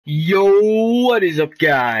Yo, what is up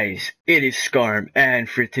guys? It is Skaarm, and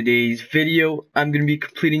for today's video, I'm going to be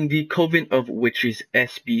completing the Coven of Witches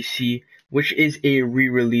SBC, which is a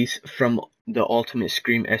re-release from the Ultimate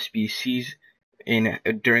Scream SBCs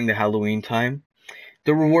during the Halloween time.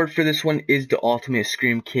 The reward for this one is the Ultimate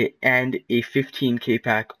Scream kit and a 15k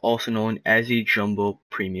pack, also known as a Jumbo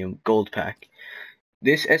Premium Gold Pack.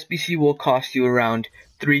 This SBC will cost you around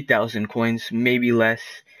 3,000 coins, maybe less.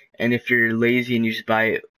 And if you're lazy and you just buy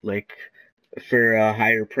it like for a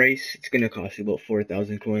higher price, it's gonna cost you about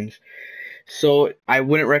 4,000 coins. So I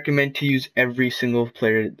wouldn't recommend to use every single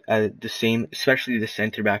player the same, especially the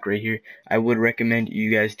center back right here. I would recommend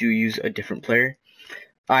you guys do use a different player.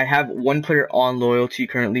 I have one player on loyalty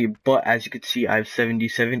currently, but as you can see, I have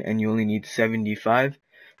 77 and you only need 75.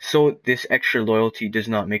 So this extra loyalty does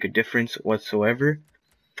not make a difference whatsoever.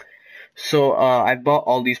 So I bought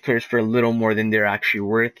all these players for a little more than they're actually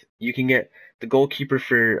worth. You can get the goalkeeper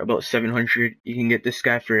for about 700. You can get this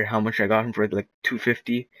guy for how much I got him for, like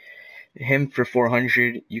 250. Him for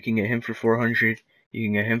 400. You can get him for 400. You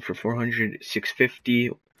can get him for 400, 650,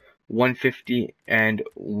 150, and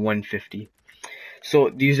 150. So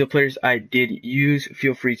these are players I did use.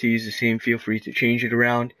 Feel free to use the same. Feel free to change it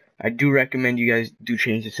around. I do recommend you guys do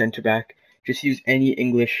change the center back. Just use any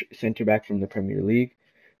English center back from the Premier League.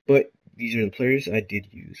 But these are the players I did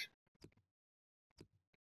use.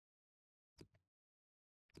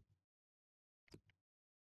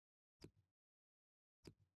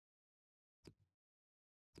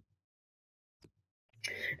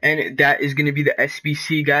 And that is going to be the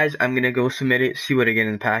SBC, guys. I'm going to go submit it, see what I get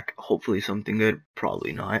in the pack. Hopefully something good.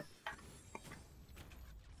 Probably not.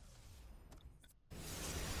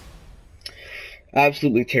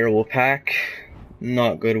 Absolutely terrible pack.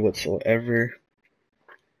 Not good whatsoever.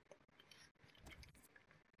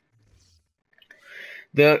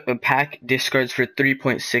 The pack discards for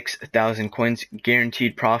 3.6 thousand coins,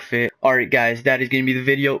 guaranteed profit. Alright guys, that is going to be the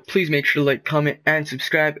video. Please make sure to like, comment, and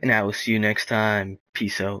subscribe, and I will see you next time.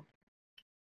 Peace out.